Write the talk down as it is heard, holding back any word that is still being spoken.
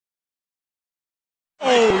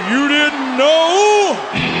You didn't know?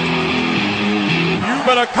 You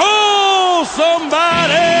better call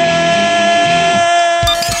somebody.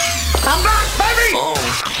 I'm back, baby.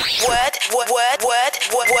 What?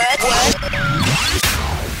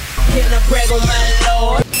 Can I brag on my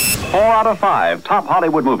lord? 4 out of 5 top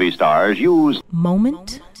Hollywood movie stars use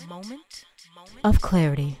Moment of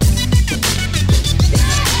clarity.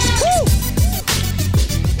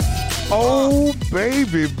 Oh,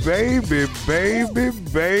 baby, baby, baby,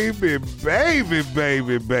 baby, baby,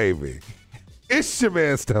 baby, baby. It's your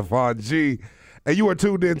man, Stephon G, and you are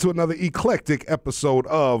tuned in to another eclectic episode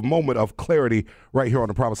of Moment of Clarity right here on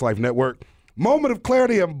the Promise Life Network. Moment of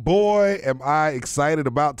Clarity, and boy, am I excited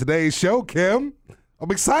about today's show, Kim.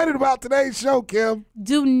 I'm excited about today's show, Kim.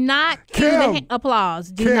 Do not cue the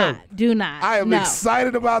applause. Do not. I am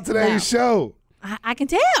excited about today's show. I can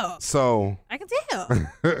tell. I can tell.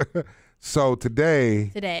 So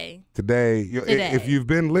today, if you've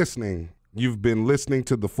been listening to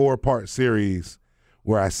the 4-part series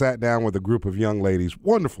where I sat down with a group of young ladies,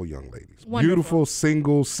 wonderful young ladies, beautiful,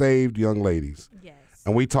 single, saved young ladies. Yes.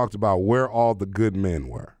 And we talked about where all the good men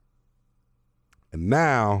were. And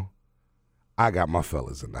now I got my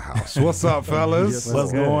fellas in the house. What's up, fellas?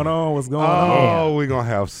 What's going on? Oh, we're going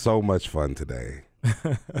to have so much fun today.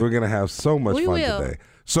 We're going to have so much fun today.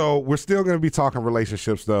 So we're still going to be talking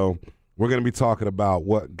relationships, though. We're going to be talking about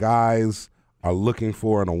what guys are looking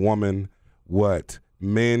for in a woman, what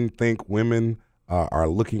men think women are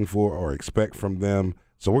looking for or expect from them.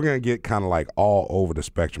 So we're going to get kind of like all over the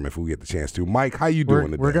spectrum if we get the chance to. Mike, how you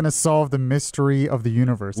doing today? We're going to solve the mystery of the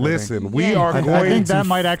universe. Listen, we are going to... I think that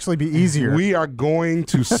might actually be easier. We are going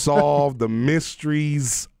to solve the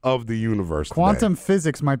mysteries of the universe Quantum today.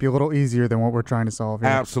 physics might be a little easier than what we're trying to solve here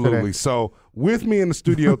Absolutely. today. So with me in the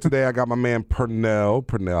studio today, I got my man Pernell.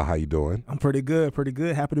 Pernell, how you doing? I'm pretty good.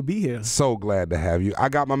 Happy to be here. So glad to have you. I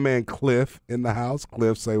got my man Cliff in the house.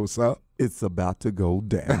 Cliff, say what's up. It's about to go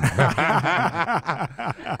down.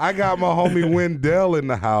 I got my homie Wendell in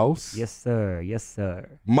the house. Yes, sir. Yes,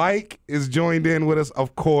 sir. Mike is joined in with us,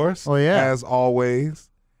 of course, as always.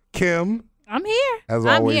 Kim. I'm here. As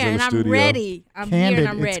always in the studio. I'm ready. Here and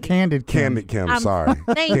I'm ready. It's Candid Kim. Candid Kim, sorry.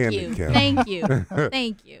 Thank you.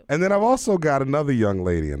 And then I've also got another young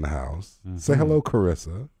lady in the house. Mm-hmm. Say hello,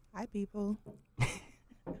 Carissa. Hi, people.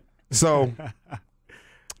 So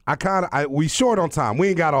we short on time. We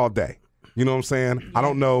ain't got all day. You know what I'm saying? I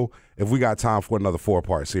don't know if we got time for another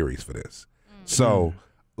 4-part series for this. So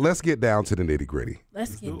let's get down to the nitty gritty.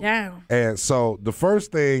 Let's get down. And so the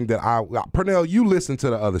first thing that Pernell, you listen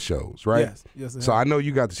to the other shows, right? Yes. So I know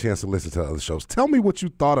you got the chance to listen to the other shows. Tell me what you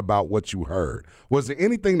thought about what you heard. Was there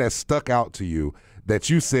anything that stuck out to you that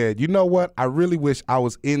you said, you know what, I really wish I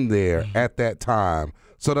was in there at that time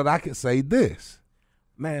so that I could say this?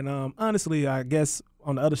 Man, honestly, I guess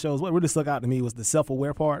on the other shows, what really stuck out to me was the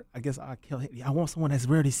self-aware part. I guess I want someone that's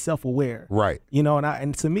really self-aware. Right. You know,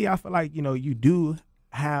 and to me, I feel like, you know, you do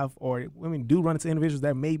have, or women do run into individuals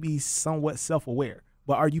that may be somewhat self-aware,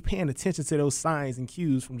 but are you paying attention to those signs and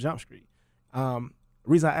cues from Jump Street? The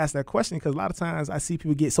reason I ask that question because a lot of times I see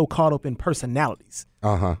people get so caught up in personalities.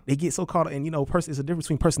 They get so caught up in, it's a difference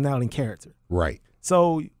between personality and character. Right.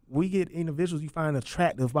 So we get individuals you find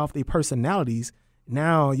attractive off their personalities.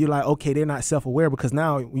 Now you're like, okay, they're not self-aware because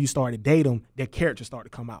now when you start to date them, their characters start to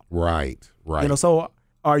come out. Right. You know, so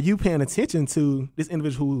are you paying attention to this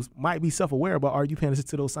individual who might be self-aware, but are you paying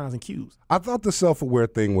attention to those signs and cues? I thought the self-aware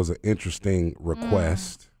thing was an interesting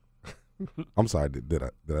request. I'm sorry, did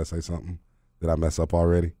I say something? Did I mess up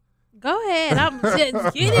already? Go ahead. I'm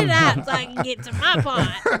just get it out so I can get to my part.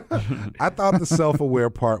 I thought the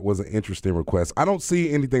self-aware part was an interesting request. I don't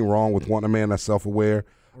see anything wrong with wanting a man that's self-aware.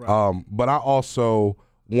 Right. But I also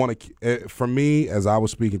want to, for me, as I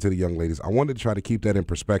was speaking to the young ladies, I wanted to try to keep that in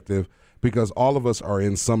perspective because all of us are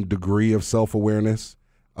in some degree of self-awareness.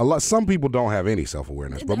 Some people don't have any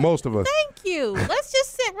self-awareness, but most of us. Thank you. Let's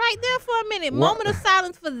just sit right there for a minute. Moment of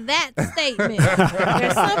silence for that statement.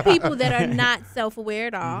 There's some people that are not self-aware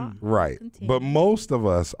at all. Right. Continue. But most of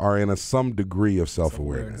us are in some degree of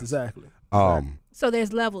self-awareness. Exactly. So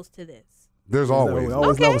there's levels to this. There's always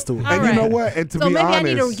levels to it. And you know what? And to be honest, maybe I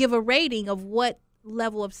need to give a rating of what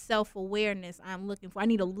level of self-awareness I'm looking for. I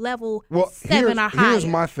need a level 7 or higher. Here's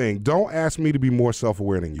my thing. Don't ask me to be more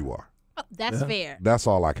self-aware than you are. Oh, that's fair. That's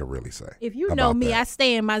all I can really say. If you know me, I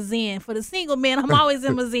stay in my zen. For the single men, I'm always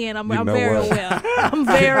in my zen. I'm very aware. I'm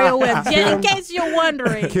very aware. In case you're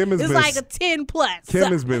wondering, it's like a 10 plus.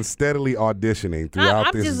 Kim has been steadily auditioning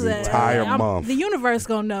throughout this entire month. The universe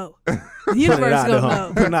gonna know. The universe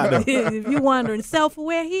gonna know. If you're wondering,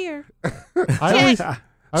 self-aware here.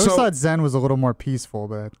 I always thought Zen was a little more peaceful,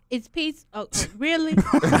 but it's peace. Oh, really?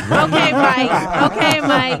 Okay, Mike. Okay,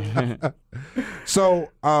 Mike. So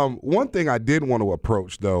one thing I did want to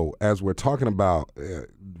approach, though, as we're talking about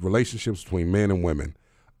relationships between men and women,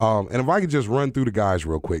 and if I could just run through the guys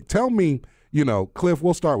real quick. Tell me, Cliff,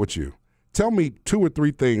 we'll start with you. Tell me 2 or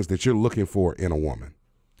 3 things that you're looking for in a woman.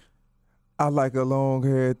 I like a long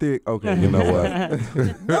hair, thick. Okay, you know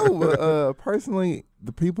what? No, but personally,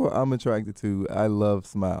 the people I'm attracted to, I love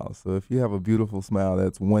smiles. So if you have a beautiful smile,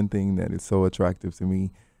 that's one thing that is so attractive to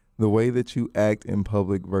me. The way that you act in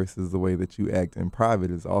public versus the way that you act in private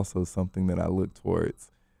is also something that I look towards.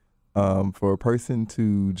 For a person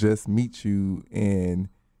to just meet you and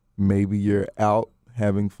maybe you're out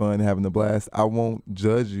having fun, having a blast, I won't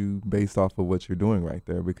judge you based off of what you're doing right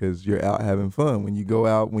there because you're out having fun. When you go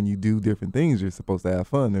out, when you do different things, you're supposed to have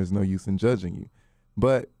fun. There's no use in judging you.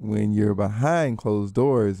 But when you're behind closed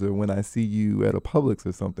doors or when I see you at a Publix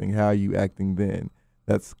or something, how are you acting then?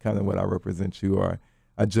 That's kind of what I represent you or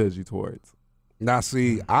I judge you towards. Now,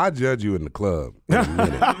 see, I judge you in the club. I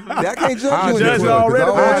can't judge you in the club.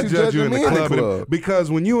 I judge you in the club. Because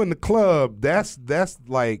when you in the club, that's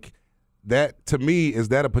like... That to me is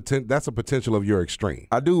that's a potential of your extreme.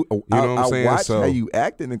 I do. You know what I'm saying? I watch how you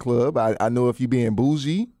act in the club. I know if you being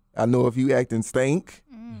bougie. I know if you acting stank.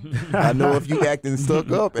 I know if you acting stuck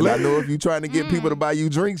up, and I know if you trying to get people to buy you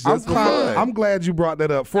drinks just for fun. I'm glad you brought that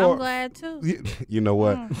up. I'm glad too. You know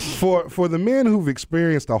what? For the men who've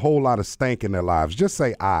experienced a whole lot of stank in their lives, just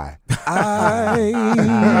say I.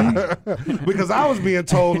 Because I was being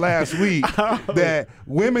told last week that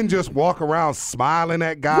women just walk around smiling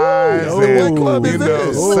at guys and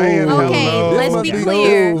saying hello. Let's be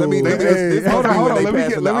clear. Hold on. Let me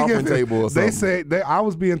get. They say I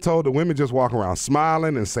was being told that women just walk around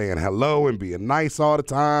smiling and saying hello and being nice all the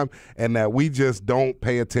time, and that we just don't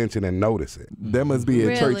pay attention and notice it. That must be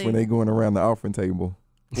at church when they going around the offering table.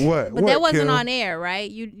 What? But that wasn't on air, right?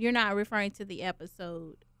 You're not referring to the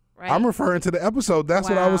episode, right? I'm referring to the episode. That's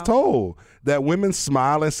what I was told, that women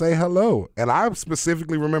smile and say hello. And I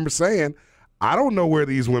specifically remember saying, I don't know where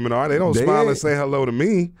these women are. They don't smile and say hello to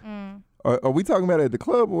me. Are we talking about it at the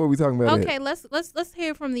club or are we talking about it? Okay, let's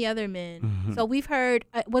hear from the other men. Mm-hmm. So we've heard.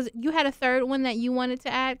 You had a third one that you wanted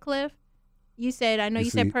to add, Cliff? You said, I know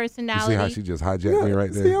you said personality. You see how she just hijacked me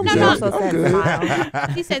right there?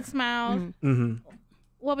 No. He said smiles. Mm-hmm.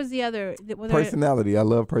 What was the other? Personality. I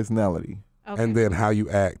love personality. Okay. And then how you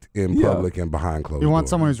act in public and behind closed doors. You want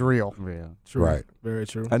someone who's real. True. Right. Very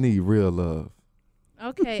true. I need real love.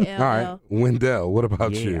 Okay, LL. All right. Wendell, what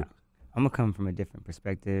about you? I'm going to come from a different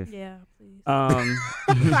perspective. Yeah, please.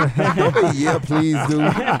 Yeah, please,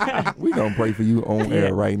 dude. We going to pray for you on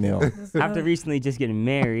air right now. After recently just getting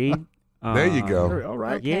married. There you go. All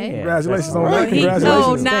right. Yeah. Congratulations on that.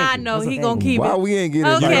 Congratulations. I know. He going to keep it. Why we ain't getting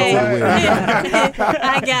okay.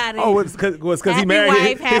 I got it. Oh, it's because he married.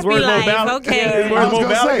 Wife, his word's more valid. Okay. His word's more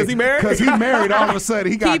valid because he married. Because he married, all of a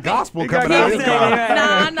sudden he got gospel coming out of his car.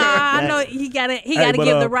 No, I know he got to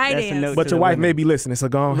give the right answer. But your wife may be listening, so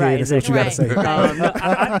go ahead and say what you got to say.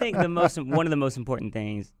 I think one of the most important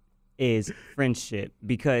things is friendship,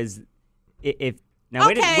 because if now,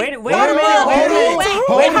 wait a minute. Hold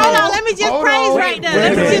on. Let me just praise right now.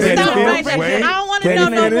 Let me just stop right there. I don't want to know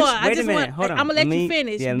no more. I just want. I'm gonna let you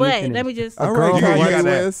finish, but let me just. All right,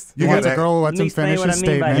 you got a girl who lets him finish his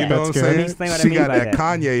statement. You know what I'm saying? She got that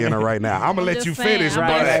Kanye in her right now. I'm gonna let you finish, but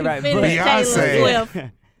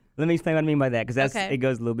Beyonce. Let me explain what I mean by that, because it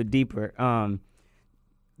goes a little bit deeper.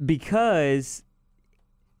 Because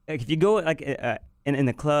if you go like in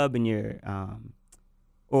the club and you're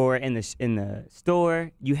or in the store,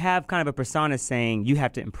 you have kind of a persona saying you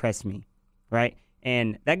have to impress me, right?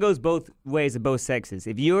 And that goes both ways of both sexes.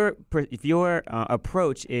 If your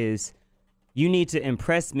approach is you need to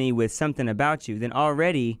impress me with something about you, then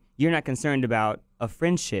already you're not concerned about a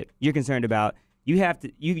friendship. You're concerned about you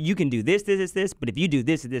can do this, but if you do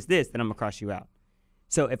this, then I'm gonna cross you out.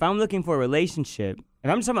 So if I'm looking for a relationship, if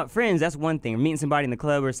I'm just talking about friends, that's one thing. Or meeting somebody in the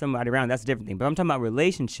club or somebody around, that's a different thing. But I'm talking about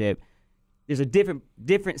relationship. There's a different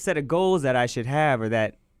set of goals that I should have, or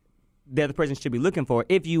that the other person should be looking for,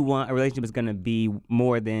 if you want a relationship is going to be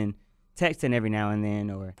more than texting every now and then,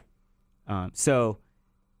 or so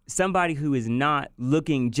somebody who is not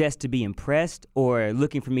looking just to be impressed or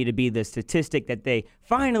looking for me to be the statistic that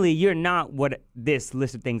you're not what this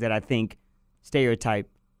list of things that I think stereotype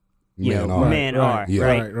men are,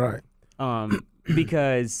 right?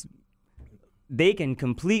 Because they can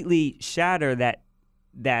completely shatter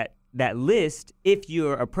that list if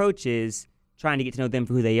your approach is trying to get to know them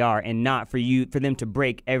for who they are and not for them to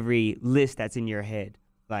break every list that's in your head.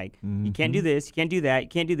 Like you can't do this, you can't do that, you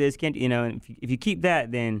can't do this, can't And if you keep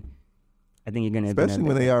that, then I think you're gonna. Especially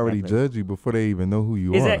when they already judge you before they even know who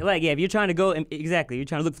you are. Like if you're trying to go you're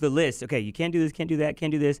trying to look for the list. Okay, you can't do this, can't do that,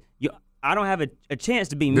 can't do this. I don't have a chance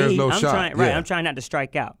to be me. There's no I'm shot. Trying, right, I'm trying not to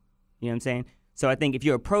strike out. You know what I'm saying? So I think if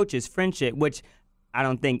your approach is friendship, which I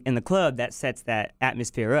don't think in the club that sets that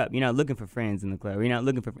atmosphere up. You're not looking for friends in the club. You're not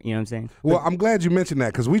looking for, you know what I'm saying? Well, I'm glad you mentioned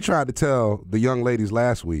that because we tried to tell the young ladies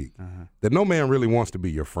last week that no man really wants to be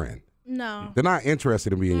your friend. No. They're not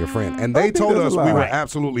interested in being your friend. And they told us we were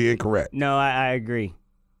absolutely incorrect. No, I agree.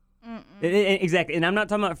 Exactly. And I'm not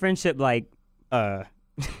talking about friendship like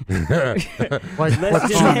choose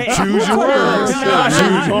your words.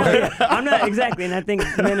 I'm not exactly, and I think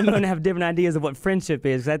men and women have different ideas of what friendship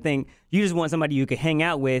is. I think you just want somebody you can hang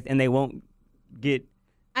out with, and they won't get.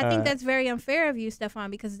 I think that's very unfair of you,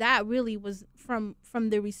 Stefan, because that really was from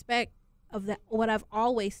the respect of what I've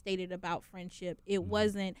always stated about friendship. It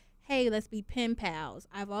wasn't, hey, let's be pen pals.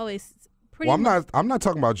 I've always. I'm not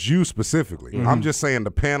talking about you specifically. I'm just saying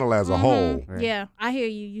the panel as a whole. Right. Yeah, I hear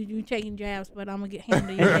you. You taking jabs, but I'm gonna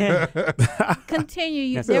handle you.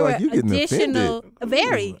 Continue. There were additional,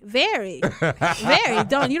 very.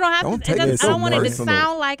 Don't you don't have to. I don't want it to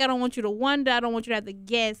sound like. I don't want you to wonder. I don't want you to have to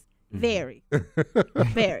guess. Very.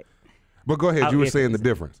 But go ahead. You were saying the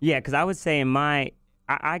difference. Yeah, because I would say in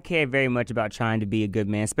I care very much about trying to be a good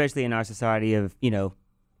man, especially in our society of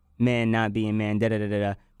men not being men.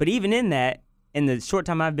 But even in that, in the short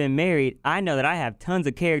time I've been married, I know that I have tons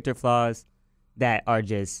of character flaws that are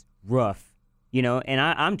just rough, and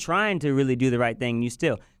I'm trying to really do the right thing. You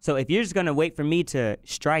still. So if you're just going to wait for me to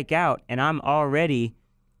strike out and I'm already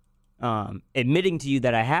admitting to you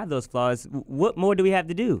that I have those flaws, what more do we have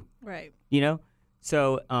to do? Right.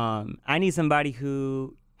 So I need somebody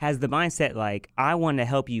who has the mindset like, I want to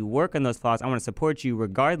help you work on those flaws. I want to support you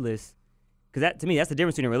regardless. Because to me, that's the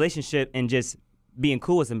difference between a relationship and just being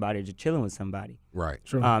cool with somebody or just chilling with somebody. Right.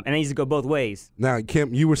 True. And it needs to go both ways. Now,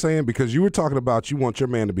 Kim, you were saying, because you were talking about you want your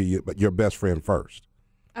man to be your best friend first.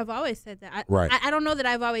 I've always said that. Right. I don't know that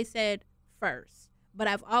I've always said first, but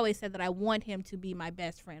I've always said that I want him to be my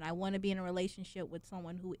best friend. I want to be in a relationship with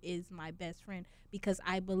someone who is my best friend because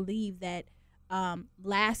I believe that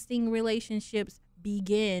lasting relationships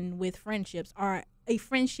begin with friendships, or a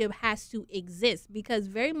friendship has to exist because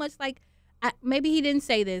very much like, maybe he didn't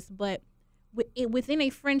say this, but within a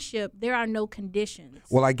friendship, there are no conditions.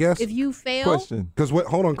 Well, I guess if you fail,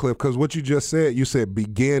 hold on, Cliff, because what you just said, you said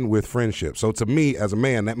begin with friendship. So to me, as a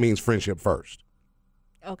man, that means friendship first.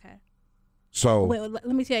 Okay. So let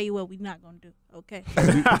me tell you what we're not gonna do. Okay,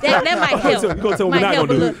 that might help.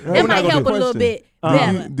 That might help a little bit.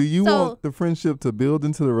 Do you want the friendship to build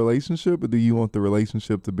into the relationship, or do you want the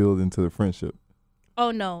relationship to build into the friendship?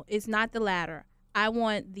 Oh no, it's not the latter. I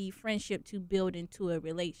want the friendship to build into a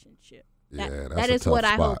relationship. That is what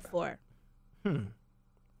I hope for.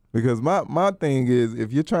 Because my thing is,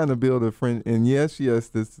 if you're trying to build a friend, and yes,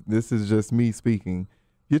 this is just me speaking.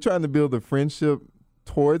 You're trying to build a friendship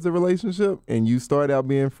towards a relationship, and you start out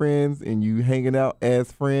being friends, and you hanging out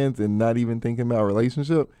as friends, and not even thinking about a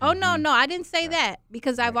relationship. Oh no, I didn't say that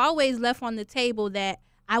because I've always left on the table that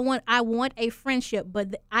I want a friendship,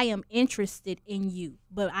 but I am interested in you.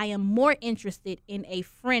 But I am more interested in a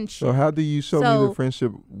friendship. So how do you show me the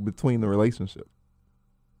friendship between the relationship?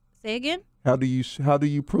 Say again? How do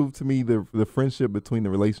you prove to me the friendship between the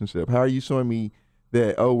relationship? How are you showing me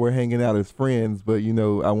that, we're hanging out as friends, but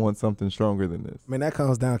I want something stronger than this? I mean, that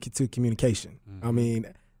comes down to communication. Mm-hmm. I mean,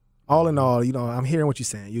 all in all, I'm hearing what you're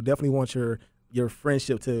saying. You definitely want your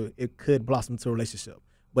friendship it could blossom into a relationship,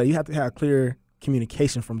 but you have to have clear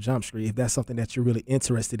communication from Jump Street if that's something that you're really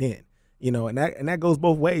interested in, and that goes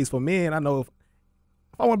both ways. For men, I know if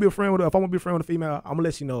I want to be a friend with a female, I'm gonna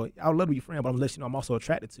let you know I would love to be a friend, but I'm gonna let you know I'm also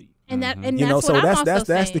attracted to you. And that's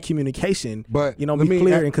that's the communication. But be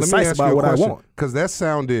clear and concise about what I want. Because that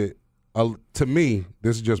sounded to me,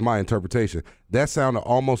 this is just my interpretation. That sounded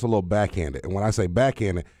almost a little backhanded. And when I say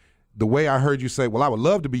backhanded, the way I heard you say, "Well, I would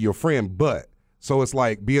love to be your friend, but." So it's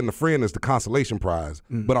like being the friend is the consolation prize,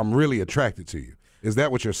 but I'm really attracted to you. Is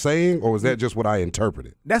that what you're saying, or is that just what I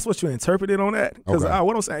interpreted? That's what you interpreted on that. Because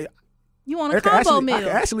what I'm saying, you want a combo meal? We can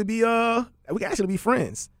actually be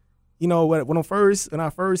friends. When I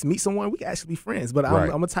first meet someone, we can actually be friends. But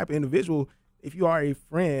I'm a type of individual. If you are a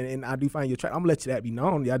friend and I do find you attractive, I'm gonna let you that be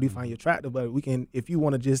known. I do find you attractive, but we can. If you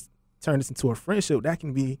want to just turn this into a friendship, that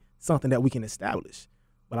can be something that we can establish.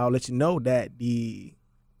 But I'll let you know that the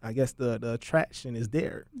attraction is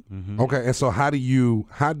there. Mm-hmm. Okay, and so how do you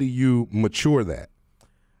mature that?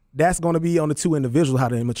 That's going to be on the two individuals how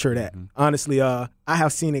to mature that. Mm-hmm. Honestly, I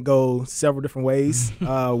have seen it go several different ways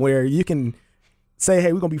where you can say,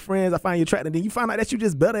 hey, we're gonna be friends. I find you attractive. Then you find out that you're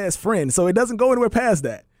just better as friends. So it doesn't go anywhere past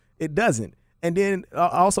that. It doesn't. And then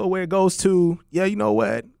also where it goes to, yeah, you know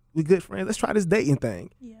what? We good friends. Let's try this dating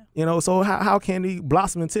thing. Yeah. You know, so how can he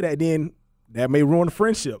blossom into that? Then that may ruin the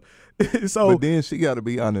friendship. So but then she got to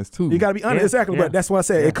be honest too. You got to be honest, exactly. But that's what I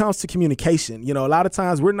said. It comes to communication. You know, a lot of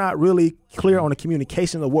times we're not really clear on the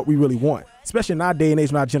communication of what we really want, especially in our day and age,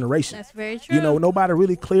 in our generation. That's very true. You know, nobody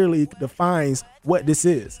really clearly defines what this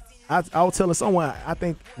is. I was telling someone, I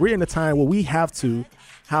think we're in a time where we have to,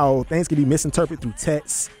 how things can be misinterpreted through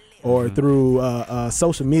texts or through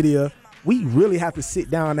social media. We really have to sit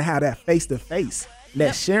down and have that face-to-face,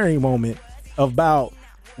 that sharing moment about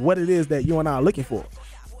what it is that you and I are looking for.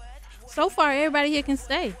 So far, everybody here can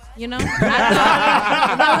stay. You know,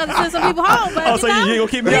 I'm going to send some people home. But so you ain't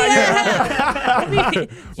gonna keep me out here?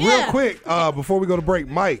 Real quick, before we go to break,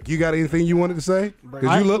 Mike, you got anything you wanted to say?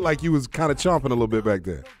 Because you look like you was kind of chomping a little bit back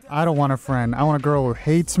there. I don't want a friend. I want a girl who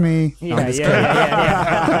hates me.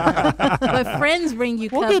 Yeah. But friends bring you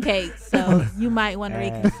cupcakes, so you might want to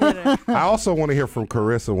reconsider. I also want to hear from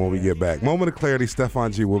Carissa when we get back. Moment of clarity,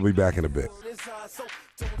 Stephon G will be back in a bit.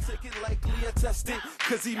 Don't take it likely or test it,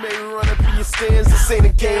 cause he may run up in your stands. This ain't a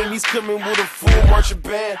game, he's coming with a full marching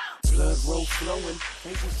band. Blood roll flowing,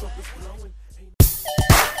 angel circles glowing.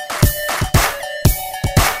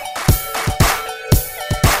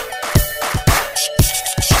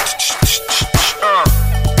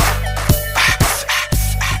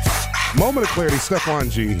 Moment of clarity,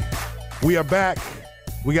 Stephon G. We are back.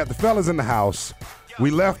 We got the fellas in the house. We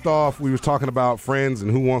left off, we was talking about friends and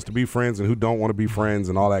who wants to be friends and who don't want to be friends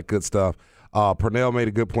and all that good stuff. Pernell made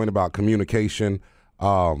a good point about communication.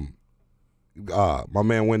 My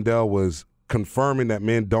man Wendell was confirming that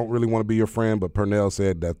men don't really want to be your friend, but Pernell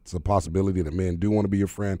said that's a possibility that men do want to be your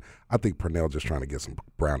friend. I think Pernell just trying to get some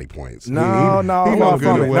brownie points. No, I'm not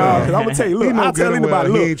from it. No, because I'm going to tell you, look, I'll tell anybody,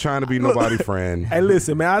 look. He ain't trying to be nobody's friend. Hey,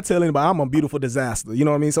 listen, man, I'll tell anybody I'm a beautiful disaster. You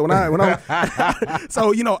know what I mean? So when I'm,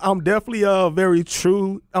 so, you know, I'm definitely very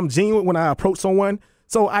true. I'm genuine when I approach someone.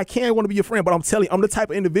 So I can want to be your friend, but I'm telling you, I'm the type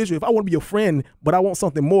of individual, if I want to be your friend, but I want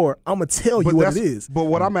something more, I'm going to tell you what it is. But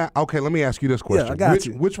what I'm at, okay, let me ask you this question. Yeah, I got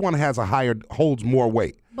you. Which one holds more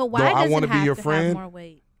weight? But why does it have to have more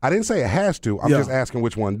weight? I didn't say it has to. I'm just asking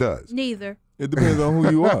which one does. Neither. It depends on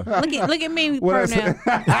who you are. Look at me, Pernell.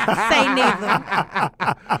 Say neither.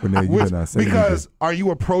 Because are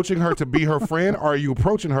you approaching her to be her friend, or are you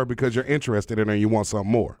approaching her because you're interested in her and you want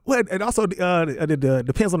something more? Well, it also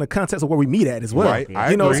depends on the context of where we meet at as well. Right.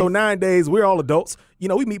 I agree. So nowadays we're all adults. You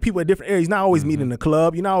know, we meet people at different areas. Not always meet in the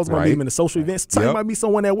club. You know, I was going to meet them in the social events. So you might meet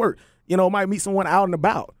someone at work. You know, might meet someone out and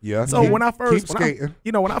about. Yeah. So when I first, I ain't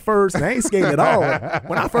skating at all.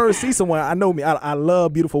 When I first see someone, I know me. I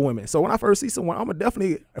love beautiful women. So when I first see someone, I'm gonna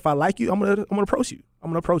definitely, if I like you, I'm gonna approach you. I'm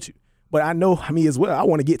gonna approach you. But I know me as well. I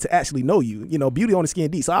want to get to actually know you. You know, beauty on the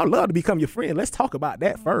skin deep. So I'd love to become your friend. Let's talk about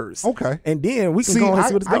that first. Okay. And then we can go and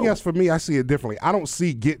see what it's going. I guess for me, I see it differently. I don't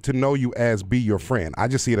see get to know you as be your friend. I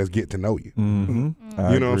just see it as get to know you.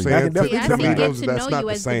 Mm-hmm. You know what I'm saying? I see get to know you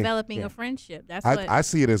as developing a friendship. That's what I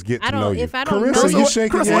see it as get to know you. If I don't know Carissa, you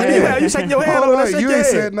shaking your head. You shaking your head. You ain't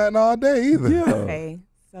said nothing all day either. Yeah. Okay.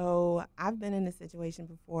 So I've been in a situation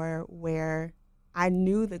before where I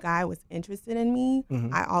knew the guy was interested in me.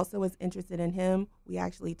 Mm-hmm. I also was interested in him. We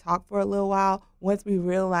actually talked for a little while. Once we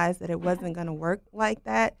realized that it wasn't going to work like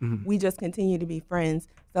that, we just continued to be friends.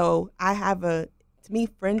 So to me,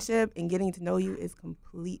 friendship and getting to know you is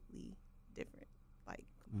completely different. Like,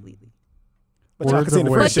 completely.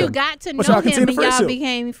 But you got to know him and y'all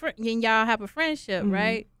became and y'all have a friendship,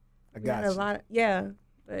 right? I got you.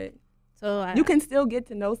 But you can still get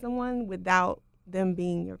to know someone without them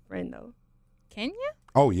being your friend, though. Can you?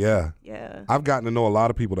 Oh, yeah. Yeah. I've gotten to know a lot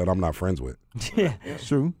of people that I'm not friends with. Yeah. That's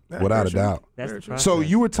true. Without a doubt. That's the process. So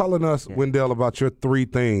you were telling us, Wendell, about your 3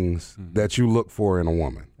 things that you look for in a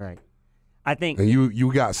woman. Right. I think. And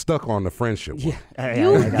you got stuck on the friendship one. Yeah.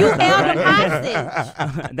 You held him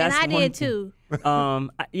hostage. And I did too.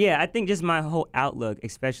 I think just my whole outlook,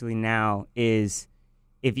 especially now, is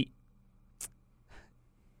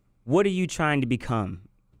what are you trying to become?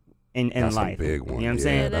 In that's life. That's a big one. You know what I'm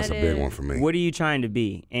saying? That's a big one for me. What are you trying to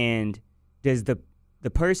be? And does the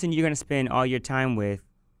person you're going to spend all your time with,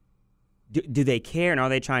 do they care, and are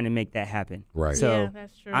they trying to make that happen? Right. So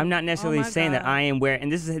that's true. I'm not necessarily saying that I am where, and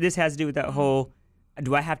this has to do with that whole,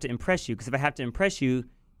 do I have to impress you? Because if I have to impress you,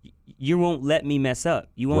 you won't let me mess up.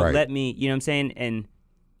 You won't let me, you know what I'm saying? And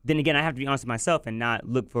then again, I have to be honest with myself and not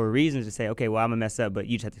look for reasons to say, okay, well, I'm going to mess up, but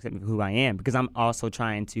you just have to accept me for who I am, because I'm also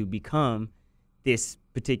trying to become this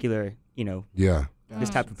particular, this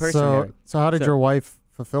type of person. So how did your wife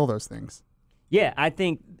fulfill those things? Yeah, I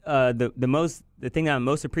think the thing that I'm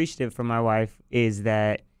most appreciative from my wife is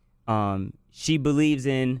that she believes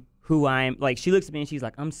in who I am. Like, she looks at me and she's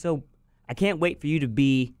like, I can't wait for you to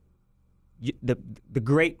be the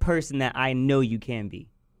great person that I know you can be.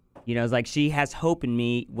 You know, it's like she has hope in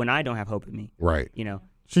me when I don't have hope in me. Right. You know.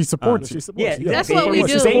 She supports you. Yeah, you. That's what we do.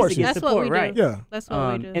 That's support, what we do. right. Yeah. That's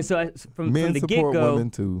what we do. And so from Men the support get-go, women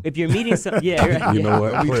too. if you're meeting some, yeah, You know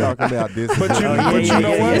what? We Cliff? talking about this. But you, yeah, but yeah, you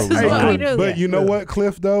know yeah, what? This is what we do. But you know what,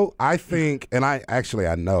 Cliff? Though I think, and I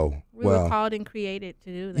know. We were called and created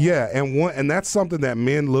to do that. Yeah, and that's something that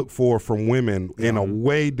men look for from women in a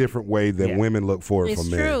way different way than women look for it It's from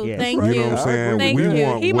men. true. Yeah. Thank You you. know what I'm saying? Thank We you.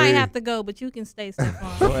 want He might way- have to go, but you can stay,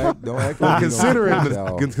 Stephon. Don't act Well, like you don't like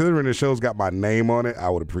y'all. considering the show's got my name on it, I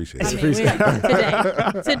would appreciate I it.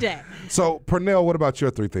 mean, today. So, Pernell, what about your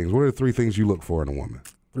 3 things? What are the 3 things you look for in a woman?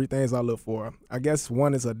 3 things I look for. I guess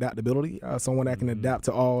one is adaptability. Someone that can adapt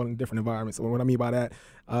to all in different environments. So what I mean by that,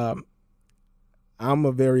 I'm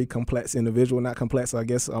a very complex individual. Not complex, I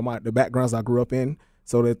guess, the backgrounds I grew up in.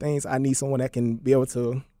 So the things I need someone that can be able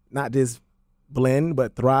to not just blend,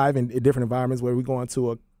 but thrive in different environments where we're going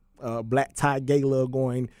to a black tie gala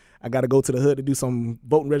I got to go to the hood to do some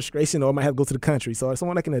voting registration, or I might have to go to the country. So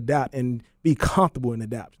someone that can adapt and be comfortable in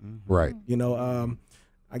adapt. Right. You know,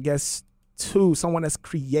 I guess 2, someone that's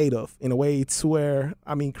creative in a way to where,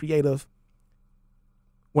 creative.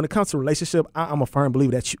 When it comes to relationship, I'm a firm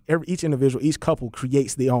believer that each individual, each couple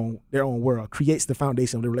creates their own world, creates the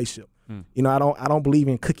foundation of the relationship. You know, I don't believe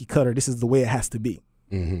in cookie cutter. This is the way it has to be.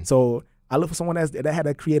 Mm-hmm. So I look for someone that had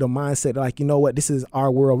a creative mindset, like, you know what, this is our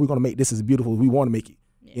world. We're going to make this as beautiful as we want to make it.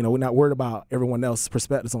 Yeah. You know, we're not worried about everyone else's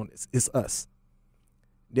perspectives on this. It's us.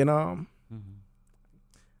 Then I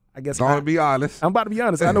guess Don't be honest. I'm about to be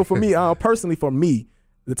honest. I know for me, personally, for me,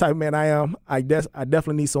 the type of man I am, I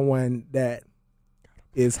definitely need someone that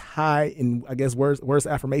is high in, I guess, words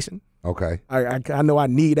affirmation. Okay. I know I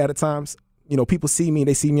need that at times. You know, people see me,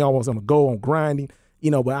 they see me almost on the go, on grinding,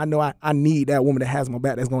 you know, but I know I need that woman that has my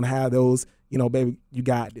back, that's going to have those, you know, baby, you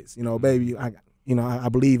got this. You know, baby, I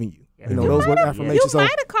believe in you. Yeah. You know, those words affirmations. You might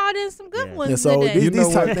have called in some good ones so today.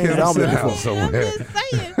 these type of things I'm looking for. I'm just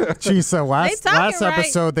saying. Gee, so last talking right.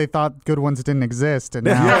 episode they thought good ones didn't exist, and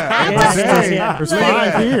now there's Look,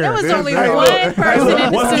 5 here. There was only one person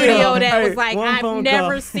in the studio that was like, I've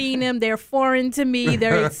never seen them. They're foreign to me.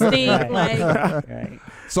 They're extinct. Right.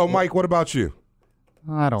 So, Mike, what about you?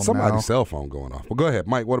 I don't know. Somebody's cell phone going off. Well, go ahead,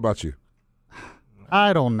 Mike. What about you?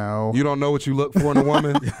 I don't know. You don't know what you look for in a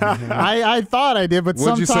woman? I thought I did, but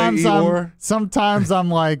What'd sometimes I'm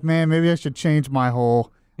like, man, maybe I should change my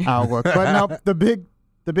whole outlook. But no,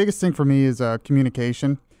 the biggest thing for me is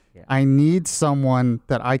communication. Yeah. I need someone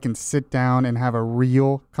that I can sit down and have a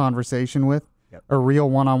real conversation with, a real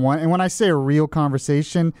one-on-one. And when I say a real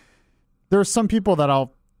conversation, there are some people that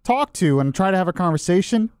I'll talk to and try to have a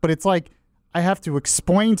conversation, but it's like I have to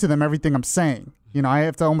explain to them everything I'm saying. You know, I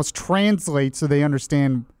have to almost translate so they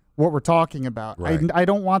understand what we're talking about. Right. I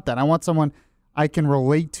don't want that. I want someone I can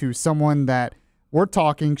relate to, someone that we're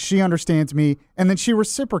talking, she understands me, and then she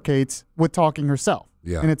reciprocates with talking herself.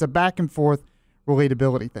 Yeah. And it's a back and forth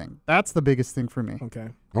relatability thing. That's the biggest thing for me. Okay.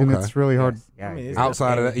 And it's really hard. Yeah.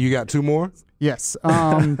 Outside of that, you got 2 more? Yes.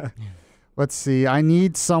 Let's see. I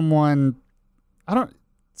need someone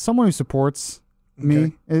who supports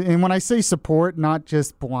me. And when I say support, not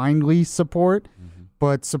just blindly support,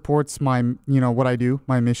 but supports my, what I do,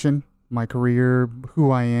 my mission, my career, who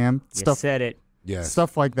I am, You said it. Yes.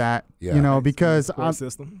 stuff like that. Yeah. Because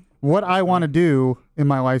what I want to do in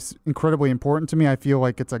my life's incredibly important to me. I feel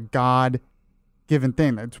like it's a God-given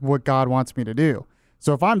thing. That's what God wants me to do.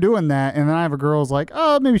 So if I'm doing that and then I have a girl who's like,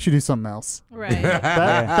 oh, maybe you should do something else. Right.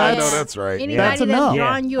 I know that's right. Anybody That's that's enough.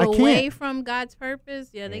 drawing you I away can't. from God's purpose,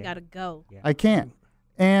 they got to go. I can't.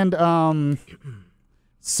 And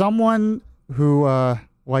someone who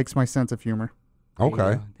likes my sense of humor.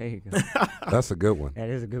 Okay. There you go. That's a good one. That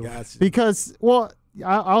is a good one. Because,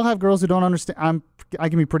 I'll have girls who don't understand. I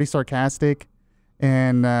can be pretty sarcastic,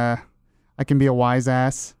 and I can be a wise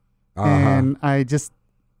ass. And I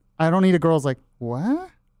don't need a girl who's like, what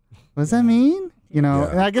does that mean? And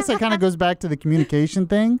I guess that kind of goes back to the communication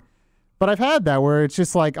thing. But I've had that where it's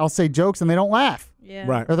just like I'll say jokes and they don't laugh. Yeah.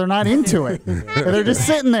 Right. Or they're not into it. Or they're just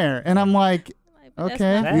sitting there. And I'm like,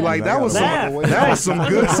 okay. You like, that was some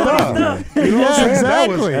good stuff. You know what I'm saying?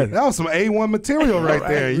 Exactly. That was some A1 material right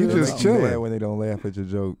there. You just I'm chilling. mad when they don't laugh at your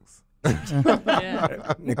jokes.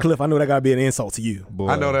 And Cliff, I know that got to be an insult to you. Boy.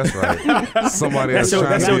 I know that's right. Somebody that's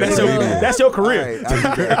That's your career. All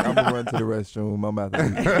right, I'm going to run to the restroom. I'm about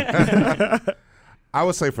to leave. I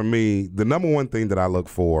would say for me, the number one thing that I look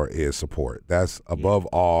for is support. That's above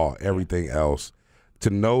all everything else. To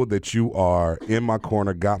know that you are in my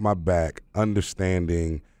corner, got my back,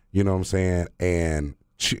 understanding, you know what I'm saying, and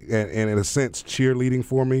in a sense, cheerleading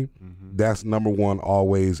for me. That's number one,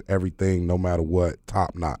 always, everything, no matter what,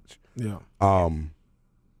 top notch. Yeah.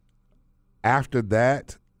 After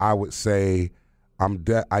that, I would say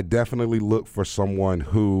I definitely look for someone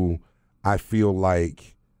who I feel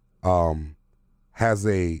like has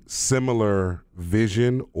a similar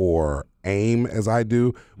vision or aim as I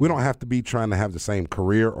do. We don't have to be trying to have the same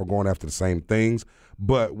career or going after the same things,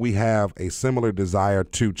 but we have a similar desire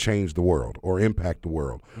to change the world or impact the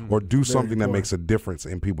world or do something that makes a difference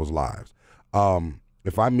in people's lives.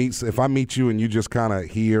 If I meet you and you just kind of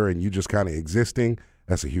here and you just kind of existing,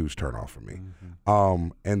 that's a huge turnoff for me.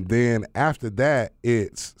 And then after that,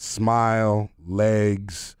 it's smile,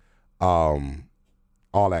 legs, all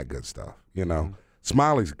that good stuff, you know.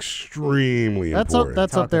 Smile is extremely important.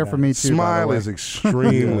 That's up there for me too. Smile is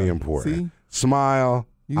extremely important. See? Smile,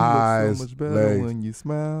 You eyes, look so much better legs, when you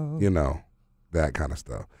smile. you know, that kind of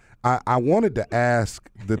stuff. I wanted to ask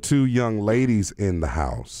the two young ladies in the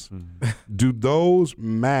house, do those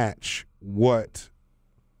match what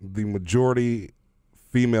the majority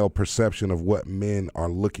female perception of what men are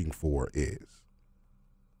looking for is?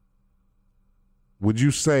 Would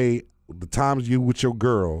you say the times you with your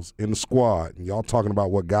girls in the squad and y'all talking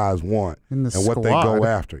about what guys want In the and what they go squad?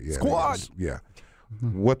 after? Yeah, Squad. Yeah.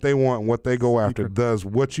 What they want, what they go after. Does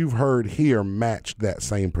what you've heard here match that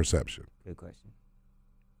same perception? Good question.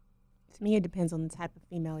 To me, it depends on the type of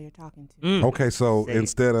female you're talking to. Okay, so Say it.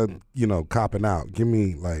 instead of, copping out, give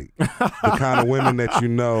me like the kind of women that you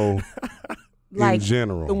know Like in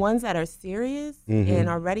general. the ones that are serious Mhm. and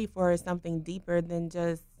are ready for something deeper than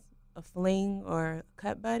just a fling or a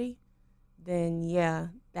cut buddy, then yeah,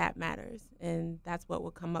 that matters. And that's what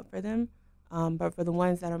will come up for them. But for the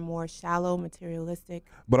ones that are more shallow, materialistic,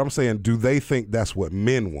 But I'm saying, do they think that's what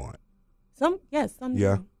men want? some Yeah.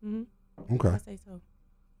 do. Mm-hmm. Okay. I say so.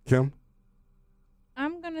 Kim?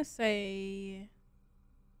 I'm gonna say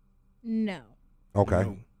no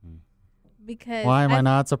Okay. because Why am I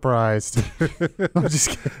not surprised? I'm just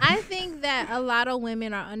kidding. I think that a lot of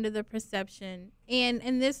women are under the perception, and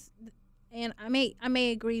I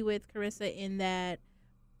may agree with Carissa in that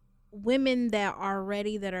women that are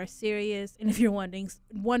ready, that are serious, and if you're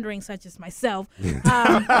wondering such as myself, Hey,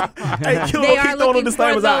 they keep are throwing looking the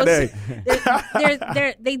for disclaimers out those.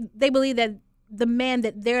 there. They believe that the man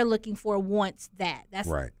that they're looking for wants that. That's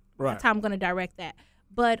Right. That's how I'm going to direct that.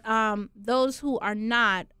 But those who are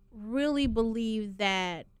not really believe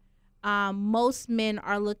that most men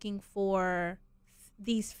are looking for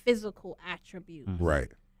these physical attributes, Right.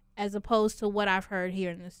 as opposed to what I've heard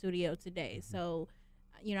here in the studio today. So,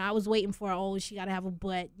 I was waiting for, she got to have a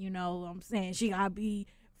butt, I'm saying she got to be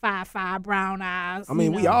 5'5", brown eyes. I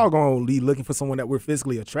mean, we all gonna be looking for someone that we're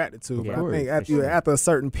physically attracted to. Yeah, But I think for after sure. after a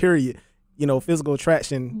certain period, physical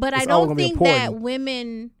attraction. But is I always don't gonna be think important. that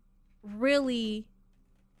women really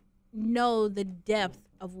know the depth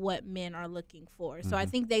of what men are looking for. So I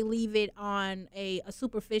think they leave it on a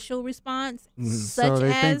superficial response, such So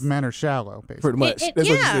they as think men are shallow, basically. Pretty much. That's what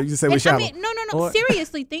yeah. you said. We And shallow. I mean, no. Or-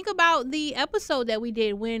 Seriously, think about the episode that we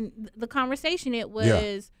did when the conversation it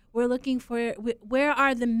was. We're looking for where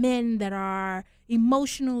are the men that are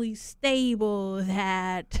emotionally stable,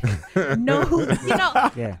 that know who,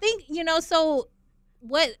 Yeah. think, so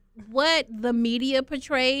what the media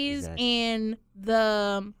portrays Exactly. and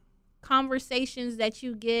the conversations that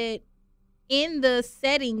you get in the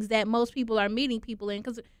settings that most people are meeting people in,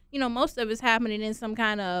 because most of it's happening in some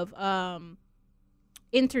kind of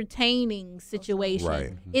entertaining situation.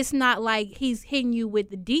 Right. It's not like he's hitting you with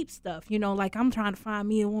the deep stuff, like I'm trying to find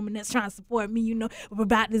me a woman that's trying to support me,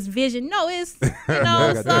 about this vision. No, it's so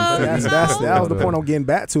That was the point I'm getting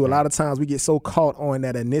back to. A lot of times we get so caught on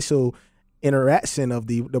that initial interaction of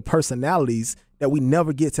the personalities that we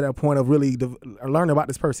never get to that point of really learning about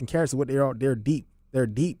this person's character, what their deep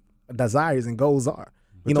desires and goals are.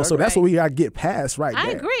 So that's what we gotta get past right I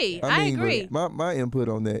there. agree. I I mean, agree. My input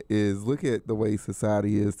on that is look at the way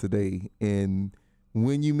society is today, and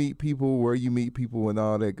when you meet people, where you meet people, and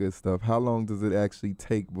all that good stuff. How long does it actually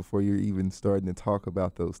take before you're even starting to talk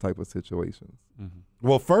about those type of situations?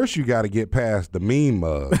 Well, first you got to get past the mean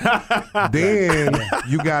mug. Then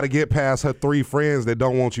you got to get past her 3 friends that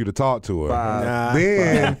don't want you to talk to her.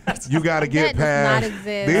 Then you got to get That does not past. exist.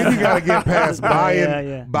 Then you got to get past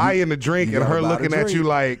Yeah. buying the drink You and gotta her buy the looking at you drink.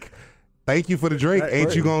 like, "Thank you for the drink. Right, Ain't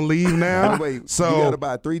right. you gonna leave now?" Wait, you So gotta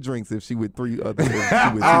buy 3 drinks if she with 3 other. If she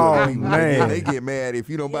with 2 Oh, other people. man. They get mad if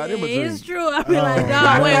you don't buy them a drink. It's true. I be like,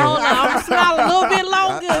 dog, wait, hold on. I'm smiling a little bit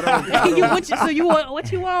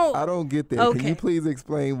what you want? I don't get that. Okay. Can you please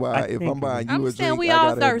explain why if I'm buying you I'm a saying drink, we I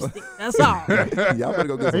all gotta- thirsty. That's all. Y'all better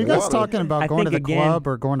go get Are some you guys water. talking about I going to the think again- club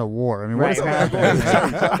or going to war? I mean, Right. what is I'm not going happening? to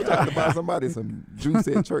church. I'm trying to buy somebody some juice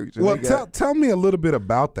at church. and Well, they got- tell me a little bit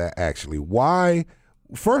about that, actually. Why,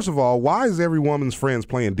 first of all, why is every woman's friends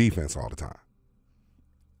playing defense all the time?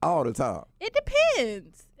 all the time. It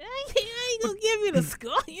depends. I ain't gonna give you the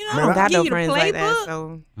score. You know, I don't got give no you the friends like that, playbook.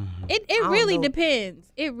 so It don't really know. depends.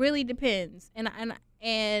 It really depends,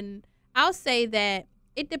 and I'll say that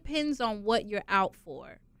it depends on what you're out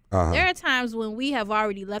for. Uh-huh. There are times when we have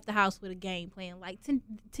already left the house with a game plan. Like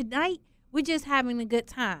tonight, we're just having a good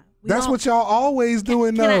time. That's what y'all always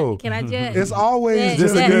doing, though. Can I just? It's always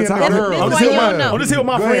Just a me good and the time. girls. I'm just here with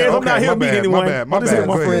my Go friends. ahead. I'm not Okay, here to my meet bad, anyone. my bad, my I'm just here with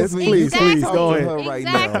my bad. friends. Go ahead. Please, Exactly. please, go ahead. Her right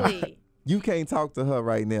now. Exactly. You can't talk to her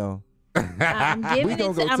right now. I'm giving We it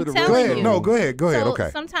gonna to. go I'm to the telling Go radio. ahead. you. No, go ahead. Go ahead. So Okay.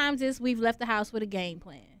 sometimes we've left the house with a game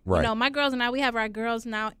plan. Right. You know, my girls and I, we have our girls'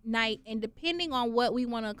 night, and depending on what we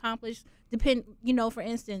want to accomplish, for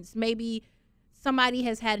instance, maybe somebody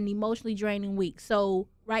has had an emotionally draining week. So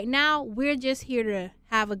right now, we're just here to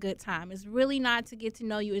have a good time. It's really not to get to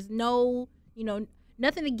know you. It's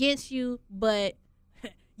nothing against you, but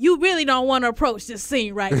you really don't want to approach this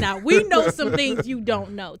scene right now. We know some things you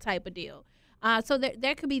don't know, type of deal. So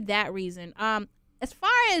there could be that reason. As far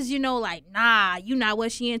as, nah, you not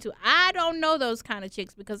what she into, I don't know those kind of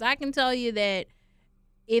chicks, because I can tell you that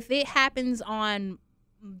if it happens on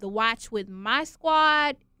the watch with my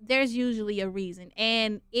squad, there's usually a reason,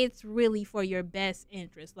 and it's really for your best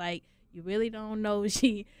interest. Like, you really don't know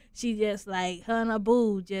she just like her and her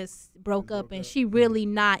boo just broke up, and she really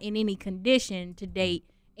not in any condition to date.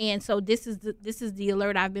 And so this is the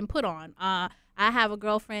alert I've been put on. I have a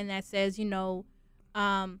girlfriend that says,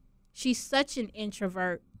 she's such an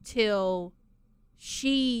introvert till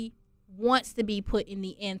she wants to be put in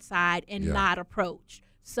the inside and not approached.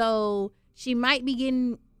 So she might be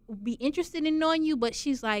interested in knowing you, but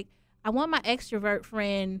she's like, I want my extrovert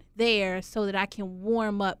friend there so that I can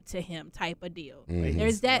warm up to him, type of deal. Mhm.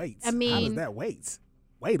 There's that. Wait. I mean, how does that wait?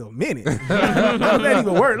 Wait a minute. How does that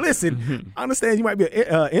even work? Listen, I understand you might be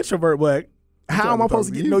an introvert, but how am I supposed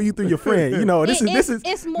to get to know you through your friend? This is.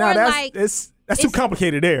 It's more now that's, like that's too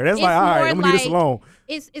complicated. There, that's it's like, all right, more I'm gonna leave this like- alone.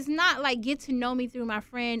 It's not like get to know me through my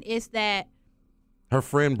friend. It's that. Her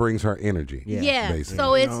friend brings her energy. Yeah. basically.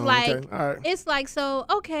 So it's Oh, like okay. All right. it's like, so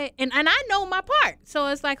okay, and I know my part. So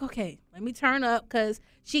it's like, okay, let me turn up, because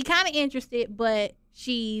she kind of interested, but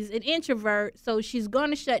she's an introvert, so she's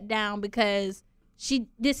gonna shut down because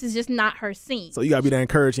this is just not her scene. So you gotta be that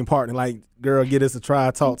encouraging partner, like, girl, get us to try,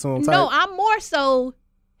 talk to him. No, type. I'm more so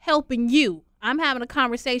helping you. I'm having a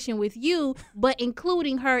conversation with you, but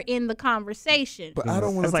including her in the conversation. But I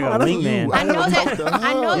don't want That's to like talk a to wingman. you. I know wanna that. talk to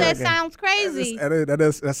I know her. that sounds crazy.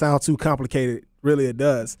 That sounds too complicated. Really, it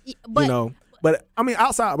does. But But I mean,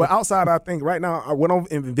 outside, I think right now, what I'm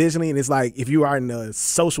envisioning is like if you are in a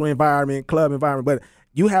social environment, club environment, but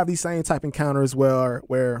you have these same type encounters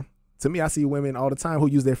where to me, I see women all the time who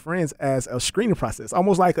use their friends as a screening process,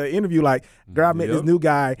 almost like an interview. Like, girl, I met this new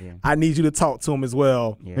guy. Yeah. I need you to talk to him as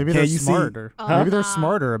well. Yeah. Maybe Can they're you see- smarter. Maybe they're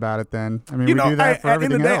smarter about it then. I mean, we do that for at the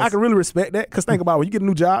end of everything the day, else. I can really respect that, because think about it, when you get a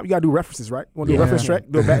new job, you got to do references, right? You want to do a reference check,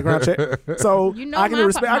 do a background check. So You know I can my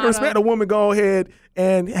respect. I can motto. respect a woman go ahead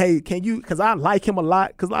and, hey, can you? Because I like him a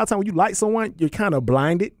lot. Because a lot of times when you like someone, you're kind of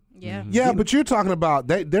blinded. yeah. Yeah, but you're talking about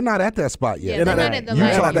they're not at that spot yet. Yeah, they're not at the You're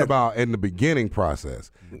level. talking about in the beginning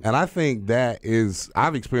process, and I think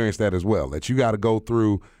I've experienced that as well. That you got to go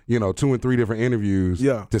through 2 and 3 different interviews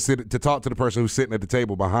to talk to the person who's sitting at the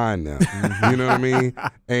table behind them. You know what I mean?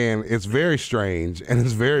 And it's very strange and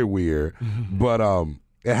it's very weird, but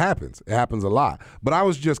it happens. It happens a lot. But I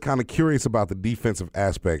was just kind of curious about the defensive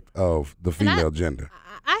aspect of the female gender.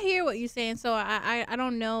 I hear what you're saying, so I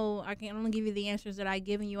don't know. I can only give you the answers that I've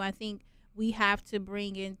given you. I think we have to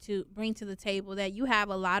bring to the table that you have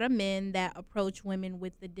a lot of men that approach women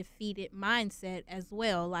with the defeated mindset as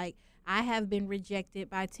well. Like, I have been rejected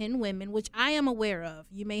by 10 women, which I am aware of.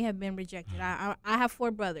 You may have been rejected. I have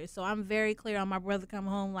 4 brothers, so I'm very clear on my brother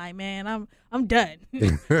coming home like, man, I'm done.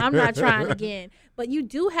 I'm not trying again. But you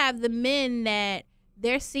do have the men that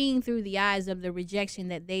they're seeing through the eyes of the rejection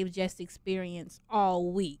that they've just experienced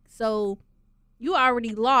all week. So you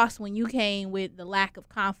already lost when you came with the lack of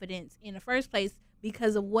confidence in the first place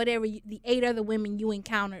because of whatever the 8 other women you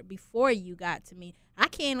encountered before you got to me. I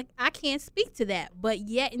can't speak to that, but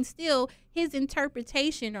yet and still his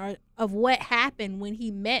interpretation of what happened when he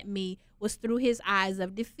met me was through his eyes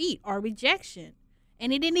of defeat or rejection.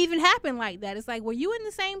 And it didn't even happen like that. It's like, were you in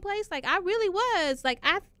the same place? Like, I really was. Like,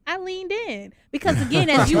 I I leaned in because, again,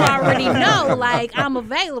 as you already know, like, I'm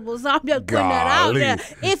available, so I'm just putting that out there.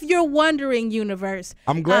 If you're wondering, universe,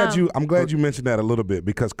 I'm glad you mentioned that a little bit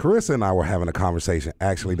because Carissa and I were having a conversation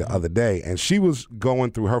actually the other day, and she was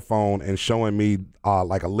going through her phone and showing me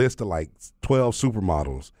like a list of like 12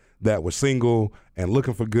 supermodels that were single and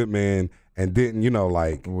looking for good men. And didn't,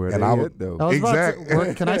 like, Where and they I at, though?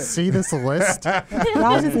 exactly. Can I see this list?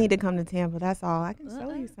 Y'all just need to come to Tampa. That's all. I can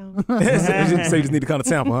show you some. So you just need to come to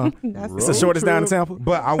Tampa, huh? It's the shortest down in Tampa.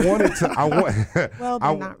 But I wanted to. Well,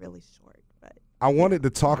 they're not really short, but I wanted to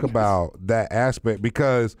talk about that aspect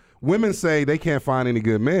because women say they can't find any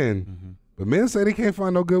good men, but men say they can't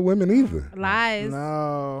find no good women either. Lies.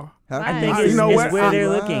 No. I think You know it's what? where they're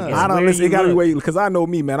looking. It's I don't where listen. you It got to be look. way because I know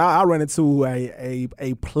me, man. I run into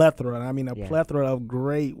a plethora. And I mean, a plethora of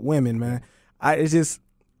great women, man. It's just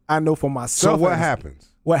I know for myself. So what happens?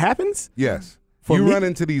 What happens? Yes. For you me? run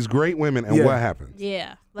into these great women, and what happens?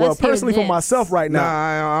 Yeah. Well, Let's hear personally, for this. myself right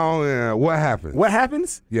now. What happens? What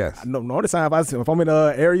happens? Yes. No, the time if I'm in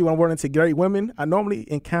an area when I'm running into great women, I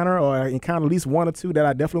normally encounter at least one or two that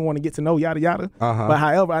I definitely want to get to know, yada yada. But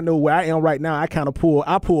however, I know where I am right now, I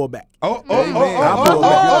pull back. I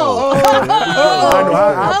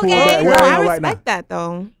respect that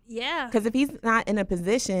though. Yeah. Because if he's not in a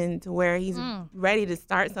position to where he's ready to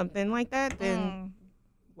start something like that, then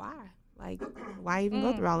why? Like, why even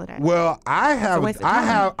go through all of that? Well, I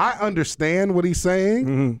understand what he's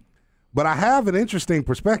saying, but I have an interesting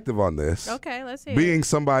perspective on this. Okay, let's hear Being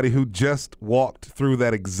somebody who just walked through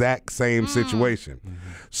that exact same situation.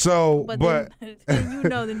 So, then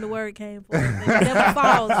the word came forth. It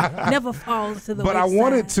never falls to the But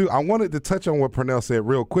wayside. I wanted to touch on what Pernell said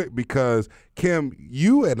real quick because Kim,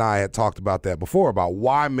 you and I had talked about that before about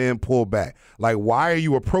why men pull back. Like, why are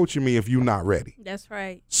you approaching me if you're not ready? That's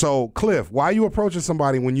right. So, Cliff, why are you approaching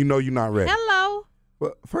somebody when you know you're not ready? Hello.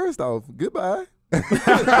 Well, first off, goodbye. Not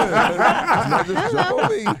just jump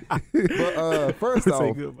on me. But first Say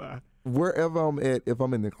off, goodbye. wherever I'm at, if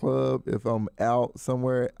I'm in the club, if I'm out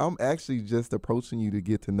somewhere, I'm actually just approaching you to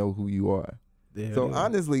get to know who you are.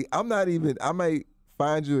 Honestly, I might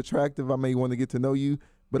find you attractive. I may want to get to know you,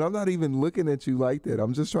 but I'm not even looking at you like that.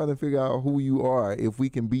 I'm just trying to figure out who you are, if we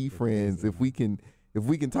can be friends, if we can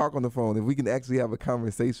talk on the phone, if we can actually have a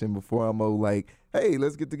conversation before I'm like, hey,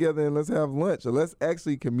 let's get together and let's have lunch, or let's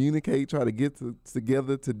actually communicate, try to get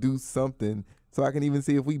together to do something so I can even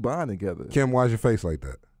see if we bond together. Kim, why's your face like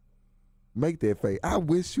that? Make that face. I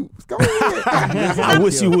wish you. Go ahead. I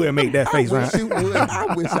wish you would make that face, I right? wish you would.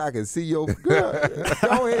 I wish I could see your girl.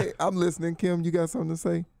 Go ahead. I'm listening, Kim. You got something to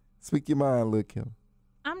say? Speak your mind, look, Kim.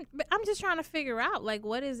 I'm just trying to figure out, like,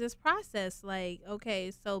 what is this process? Like,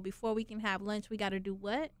 okay, so before we can have lunch, we got to do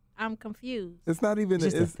what? I'm confused. It's not even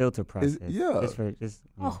Just a filter process. Yeah.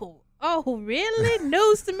 Oh, really?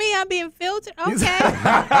 News to me. I'm being filtered. Okay.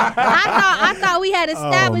 I thought we had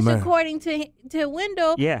established, according to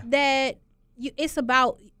Wendell, that it's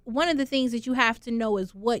about one of the things that you have to know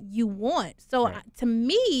is what you want. So to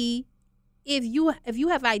me, if you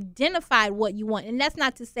have identified what you want, and that's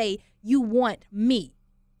not to say you want me,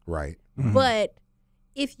 right? But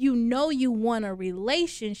if you know you want a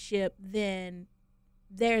relationship, then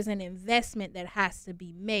there's an investment that has to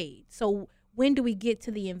be made. So when do we get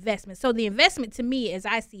to the investment? So the investment to me, as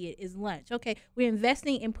I see it, is lunch. Okay, we're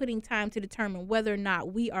investing in putting time to determine whether or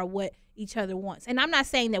not we are what each other wants. And I'm not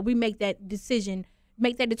saying that we make that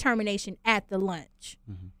determination at the lunch.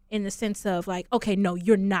 In the sense of like, okay, no,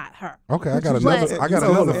 you're not her. Okay, I got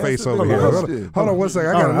another face over here. Hold on one second.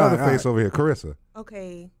 I got another face over here. Carissa.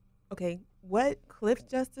 Okay. What Cliff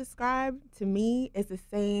just described to me is the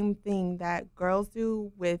same thing that girls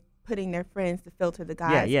do with putting their friends to filter the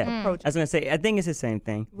guys. Approach. I was gonna say, I think it's the same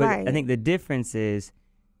thing, but I think the difference is,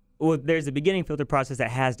 well, there's a beginning filter process that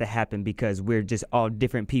has to happen because we're just all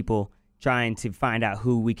different people trying to find out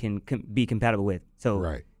who we can be compatible with.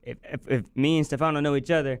 So if me and Stefano know each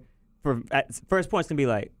other, first point's gonna be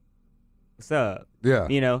like, what's up? Yeah.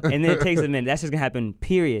 And then it takes a minute. That's just gonna happen,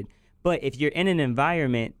 period. But if you're in an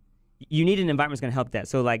environment, you need an environment that's gonna help that.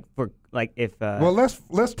 So if well,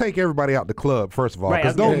 let's take everybody out the club first of all, Right,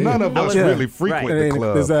 because none of us really frequent the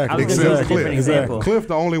club. Exactly. Except Cliff. Example. Cliff,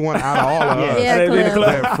 the only one out of all of us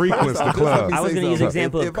that frequents the club. I was gonna use an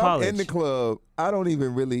example of college. I'm in the club, I don't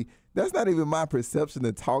even really. That's not even my perception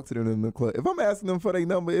to talk to them in the club. If I'm asking them for their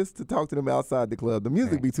number, it's to talk to them outside the club. The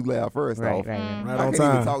music be too loud first off. Right I on can't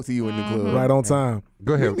time. even talk to you in the club. Right on time.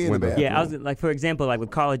 Go ahead. Yeah, I was like, for example, like with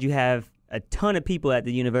college, you have a ton of people at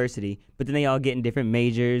the university, but then they all get in different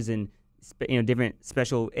majors and different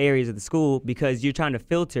special areas of the school because you're trying to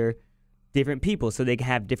filter different people so they can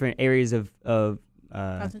have different areas of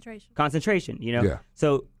concentration. Yeah.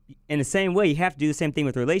 So in the same way, you have to do the same thing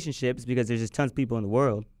with relationships because there's just tons of people in the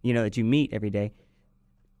world, that you meet every day.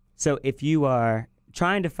 So if you are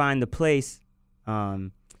trying to find the place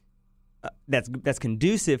that's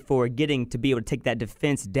conducive for getting to be able to take that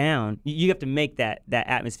defense down, you have to make that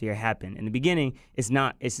atmosphere happen. In the beginning, it's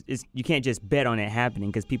you can't just bet on it happening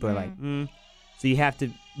because people are like, So you have to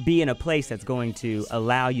be in a place that's going to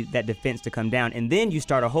allow you that defense to come down, and then you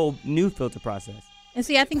start a whole new filter process. And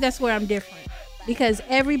see, I think that's where I'm different. Because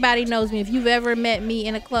everybody knows me. If you've ever met me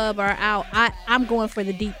in a club or out, I'm going for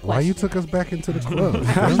the deep question. Why you took us back into the club?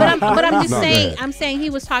 but I'm just saying. I'm saying he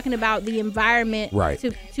was talking about the environment, right?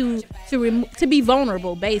 To be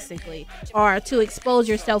vulnerable, basically, or to expose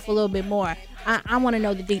yourself a little bit more. I want to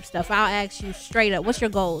know the deep stuff. I'll ask you straight up, what's your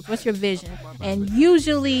goals? What's your vision? And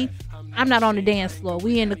usually, I'm not on the dance floor.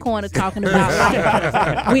 We in the corner talking about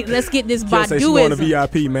let's get this Baduism. She's going to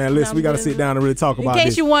VIP, man. Listen, we got to sit down and really talk about this. In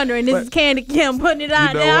case you're wondering, this is Candy Kim putting it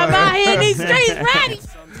out there. I'm out here in these streets ready.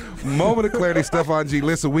 Moment of clarity, Stephon G.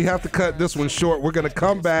 Listen, we have to cut this one short. We're going to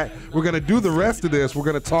come back. We're going to do the rest of this. We're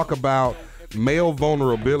going to talk about male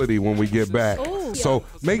vulnerability when we get back. Ooh. So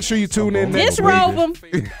make sure you tune in next week. Disrobe them.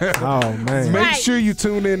 Oh, man. Make sure you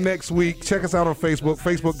tune in next week. Check us out on Facebook,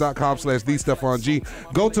 facebook.com/TheStephonG.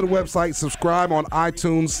 Go to the website, subscribe on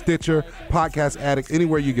iTunes, Stitcher, Podcast Addict,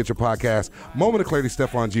 anywhere you get your podcast. Moment of clarity,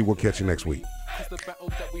 Stephon G. We'll catch you next week. The battle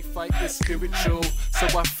that we fight is spiritual, so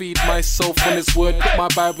I feed myself on his word. Put my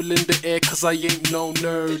Bible in the air, cause I ain't no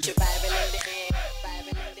nerd.